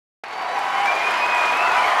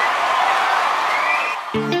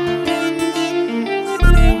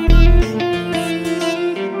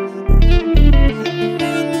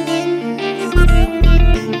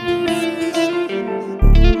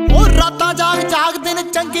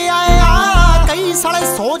चंगे आए आ कई साले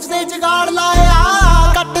सोचते जगाड़ लाया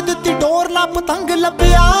कट दित्ती डोर ना पतंग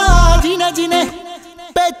लभ्या जीने जीने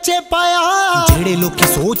पेचे पाया जेड़े लोकी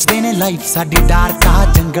सोचते ने लाइफ साडी डार्क आ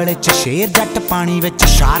जंगल च शेर जट पानी विच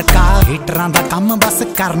शार्क आ हीटरां दा कम बस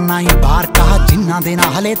करना ही बाहर का जिन्ना देना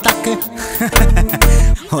हले तक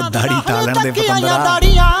ओ दाढ़ी टालन दे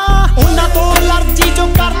पतंदरा उन्हां तो एलर्जी जो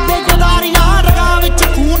करदे गदारियां रगां विच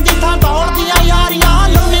खून दी थां दौड़दियां यारियां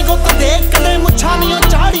लम्मी गुੱਤ देख कदे मुच्छां नीं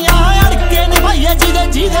झाड़ियां अड़के ने भाईए जीदे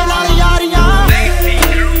जीदे नाल यारियां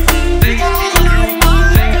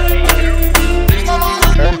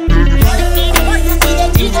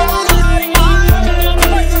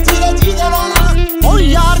ओ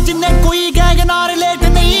यार जिन्ने कोई गैंग नाल रिलेट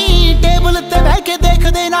नहीं टेबल ते बैठ के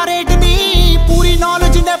देखदे ना रेट नहीं पूरी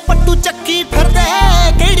नॉलेज ने पट्टू ਚੱਕੀ ਫਿਰਦੇ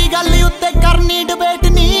ਕਿਹੜੀ ਗੱਲ ਉੱਤੇ ਕਰਨੀ ਡਿਬੇਟ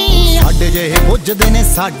ਨਹੀਂ ਸਾਡੇ ਜਿਹੇ ਪੁੱਜਦੇ ਨੇ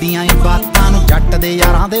ਸਾਡੀਆਂ ਹੀ ਬਾਤਾਂ ਨੂੰ ਜੱਟ ਦੇ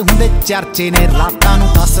ਯਾਰਾਂ ਦੇ ਹੁੰਦੇ ਚਰਚੇ ਨੇ ਰਾਤਾਂ ਨੂੰ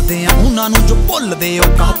ਦੱਸਦੇ ਆ ਉਹਨਾਂ ਨੂੰ ਜੋ ਭੁੱਲਦੇ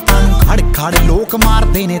ਔਕਾਤਾਂ ਨੂੰ ਖੜ ਖੜ ਲੋਕ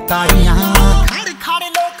ਮਾਰਦੇ ਨੇ ਤਾੜੀਆਂ ਖੜ ਖੜ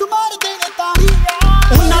ਲੋਕ ਮਾਰਦੇ ਨੇ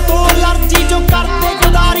ਤਾੜੀਆਂ ਉਹਨਾਂ ਤੋਂ ਅਲਰਜੀ ਜੋ ਕਰਦੇ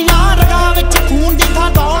ਗਦਾਰੀਆਂ ਰਗਾਂ ਵਿੱਚ ਖੂਨ ਦੀ ਥਾਂ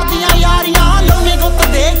ਦੌੜਦੀਆਂ ਯਾਰੀਆਂ ਲੰਮੀ ਗੁੱਤ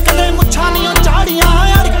ਦੇਖ ਕਦੇ ਮੁੱਛਾਂ ਨੀਂ ਝਾੜੀਆਂ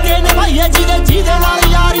ਅੜਕੇ ਨੇ ਭਾਈਏ ਜਿਹਦੇ ਜਿਹਦੇ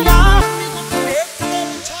ਨਾਲ ਯਾਰੀਆਂ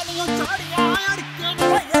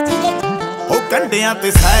ਕੰਡਿਆਂ ਤੇ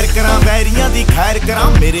ਸੈਰ ਕਰਾਂ ਵੈਰੀਆਂ ਦੀ ਖੈਰ ਕਰਾਂ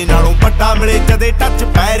ਮੇਰੇ ਨਾਲੋਂ ਵੱਡਾ ਮਿਲੇ ਕਦੇ ਟੱਚ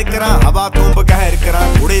ਪੈਰ ਕਰਾਂ ਹਵਾ ਤੋਂ ਬਗੈਰ ਕਰਾਂ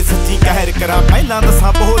ਕੁੜੇ ਸੱਚੀ ਕਹਿਰ ਕਰਾਂ ਪਹਿਲਾਂ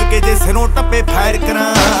ਦੱਸਾਂ ਬੋਲ ਕੇ ਜੇ ਸਿਰੋਂ ਟੱਪੇ ਫੈਰ ਕਰਾਂ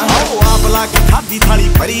ਆਓ ਆਪ ਲਾ ਕੇ ਖਾਦੀ ਥਾਲੀ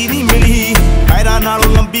ਭਰੀ ਨਹੀਂ ਮਿਲੀ ਪੈਰਾਂ ਨਾਲੋਂ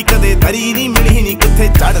ਲੰਬੀ ਕਦੇ ਦਰੀ ਨਹੀਂ ਮਿਲੀ ਨੀ ਕਿੱਥੇ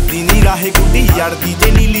ਚੜਦੀ ਨਹੀਂ ਰਾਹੇ ਗੁੱਡੀ ਜੜਦੀ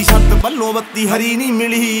ਜੇ ਨੀਲੀ ਛੱਤ ਵੱਲੋਂ ਬੱਤੀ ਹਰੀ ਨਹੀਂ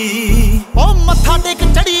ਮਿਲੀ ਉਹ ਮੱਥਾ ਟੇਕ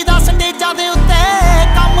ਚੜੀ ਦਾ ਸਟੇਜਾਂ ਦੇ ਉੱਤੇ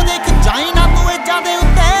ਕੰਮ ਦੇਖ ਜਾਈ ਨਾ ਤੂੰ ਏਜਾਂ ਦੇ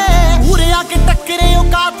ਉੱਤੇ ਪੂਰੇ ਆ ਕੇ ਟੱਕਰੇ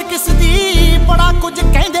ਔਕਾਤ ਕਿਸ ਦੀ ਬੜਾ ਕੁਝ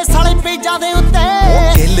ਕਹਿੰਦੇ ਸਾਲੇ ਪੇਜਾਂ ਦੇ ਉੱਤੇ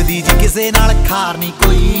ਉਹ ਖਿੱਲਦੀ ਜੀ ਕਿਸੇ ਨਾਲ ਖਾਰ ਨਹੀਂ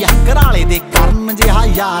ਕੋਈ ਘਰਾਲੇ ਦੇ ਕਰਨ ਜਿਹਾ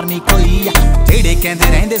ਯਾਰ ਨਹੀਂ ਕੋਈ ਜਿਹੜੇ ਕਹਿੰਦੇ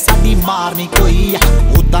ਰਹਿੰਦੇ ਸਾਡੀ ਮਾਰ ਨਹੀਂ ਕੋਈ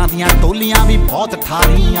ਉਦਾਂ ਦੀਆਂ ਟੋਲੀਆਂ ਵੀ ਬਹੁਤ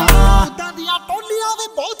ਠਾਰੀਆਂ ਉਦਾਂ ਦੀਆਂ ਟੋਲੀਆਂ ਵੀ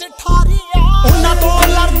ਬਹੁਤ ਠਾਰੀਆਂ